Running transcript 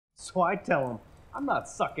So I tell him, I'm not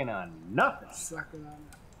sucking on nothing. Sucking on nothing.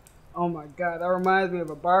 Oh my God, that reminds me of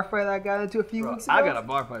a bar fight I got into a few weeks ago. I got a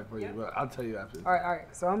bar fight for you, bro. I'll tell you after. All right.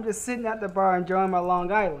 So I'm just sitting at the bar enjoying my Long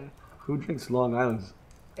Island. Who drinks Long Islands?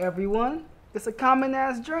 Everyone. It's a common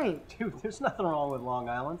ass drink. Dude, there's nothing wrong with Long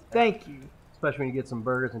Island. Thank you. Especially when you get some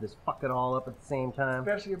burgers and just fuck it all up at the same time.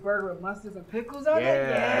 Especially a burger with mustard and pickles on it.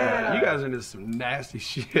 Yeah. You guys are into some nasty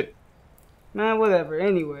shit. Man, whatever.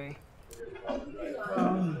 Anyway.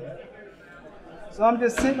 So I'm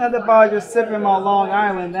just sitting at the bar just sipping my Long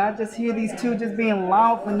Island. And I just hear these two just being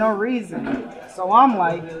loud for no reason. So I'm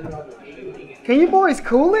like, can you boys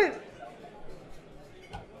cool it?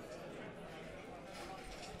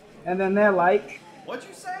 And then they're like, What'd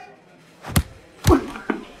you say?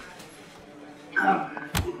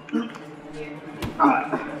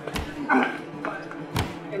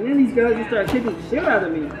 And then these guys just start kicking the shit out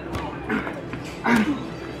of me.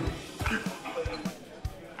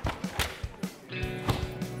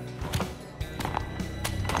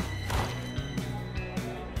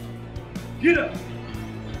 Get up!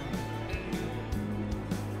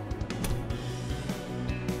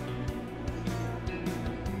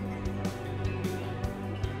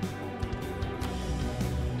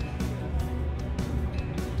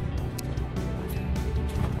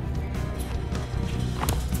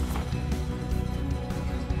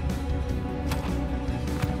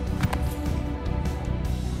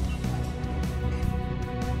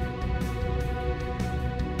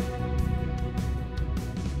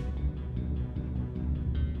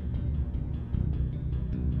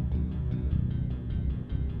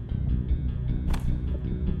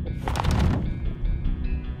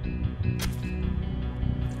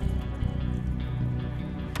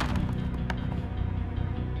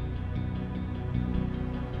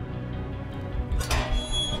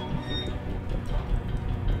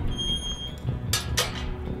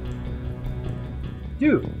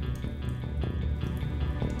 Dude.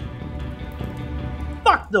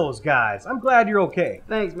 Fuck those guys. I'm glad you're okay.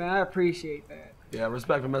 Thanks, man. I appreciate that. Yeah,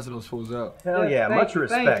 respect for messing those fools up. Hell yeah, much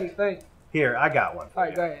respect. Thank you. Here, I got one. All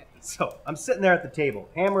right, go ahead. So, I'm sitting there at the table,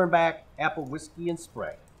 hammering back apple whiskey and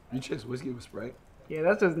Sprite. You chase whiskey with Sprite? Yeah,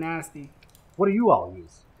 that's just nasty. What do you all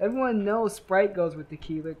use? Everyone knows Sprite goes with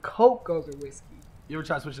tequila. Coke goes with whiskey. You ever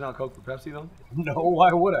try switching out Coke for Pepsi, though? No,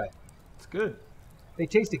 why would I? It's good. They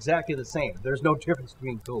taste exactly the same. There's no difference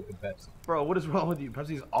between Coke and Pepsi. Bro, what is wrong with you?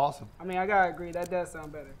 Pepsi's awesome. I mean, I gotta agree. That does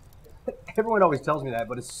sound better. Everyone always tells me that,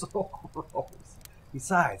 but it's so gross.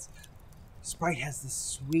 Besides, Sprite has this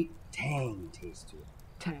sweet tang taste to it.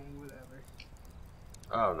 Tang, whatever.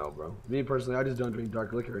 I don't know, bro. Me personally, I just don't drink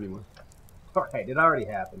dark liquor anymore. All right, it already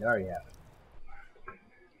happened.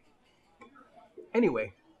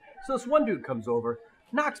 Anyway, so this one dude comes over,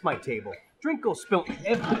 knocks my table. Drink goes spilt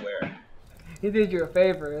everywhere. He did you a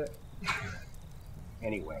favor.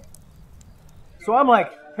 Anyway. So I'm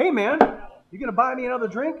like, hey man, you gonna buy me another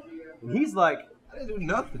drink? And he's like, I didn't do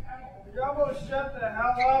nothing. Y'all gonna shut the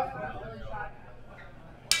hell up?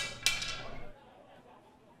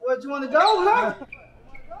 What, you wanna go, huh?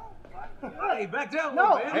 Hey, back down.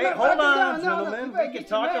 No, man. hey, I'm hold not on, backing down. No, gentlemen. you better We can get your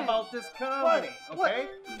talk man. about this comedy, What? okay?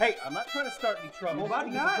 Hey, I'm not trying to start any trouble.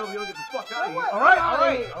 Nobody You're gets in not? trouble. You don't get the fuck out of here. What? All right, Get all outta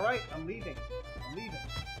right, here. all right. I'm leaving.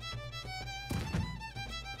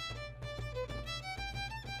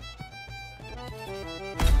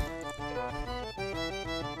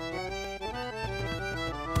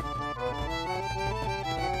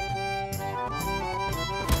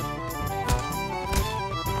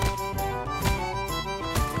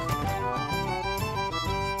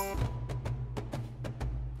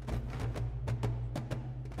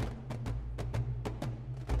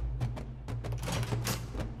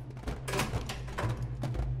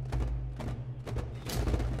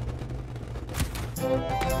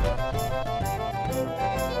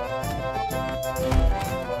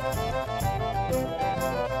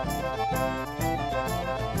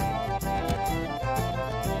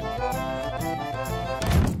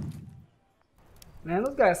 Man,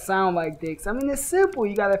 those guys sound like dicks. I mean, it's simple.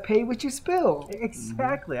 You gotta pay what you spill.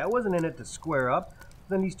 Exactly. I wasn't in it to square up.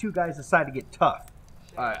 Then these two guys decide to get tough.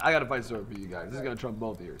 All right, I got a fight story for you guys. This is going to trump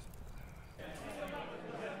both ears.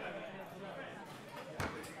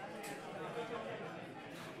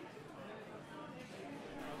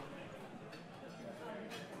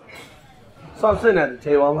 So I'm sitting at the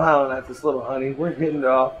table, I'm howling at this little honey, we're hitting it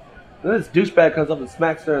off. And this douchebag comes up and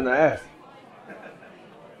smacks her in the ass.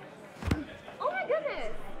 Oh my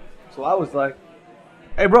goodness. So I was like,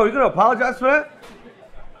 hey bro, you gonna apologize for that?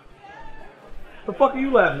 What the fuck are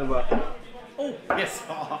you laughing about? Oh, piss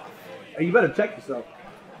off. Hey, you better check yourself.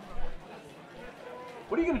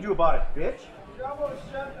 What are you gonna do about it, bitch? Y'all want to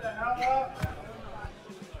shut the hell up?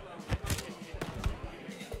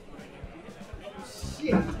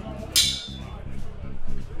 Shit.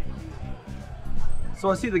 So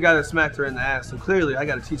I see the guy that smacked her in the ass, so clearly I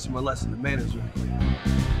gotta teach him a lesson of manners.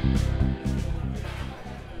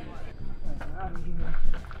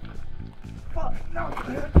 Fuck, no.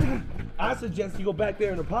 I suggest you go back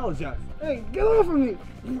there and apologize. Hey, get off of me.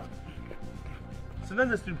 So then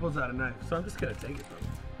this dude pulls out a knife, so I'm just gonna take it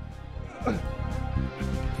from him.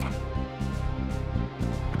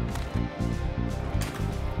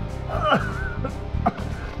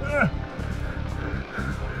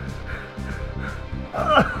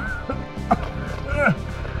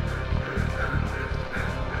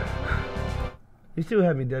 These two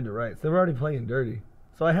had me dead to rights. They were already playing dirty,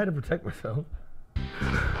 so I had to protect myself.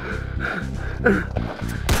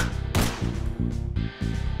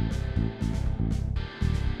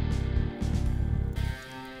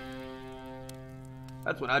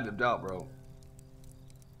 That's when I dipped out, bro.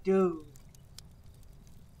 Dude,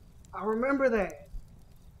 I remember that.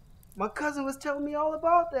 My cousin was telling me all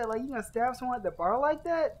about that. Like, you gonna stab someone at the bar like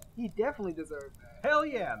that? He definitely deserved that. Hell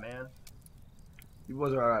yeah, man. He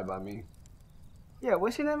wasn't alright by me. Yeah,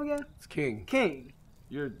 what's your name again? It's King. King.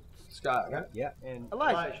 You're Scott, right? Yeah, and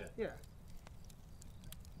Elijah. Yeah.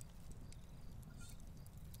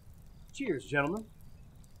 Cheers, gentlemen.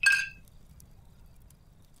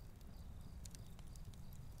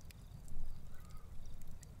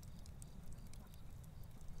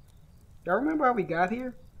 Y'all remember how we got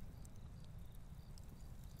here?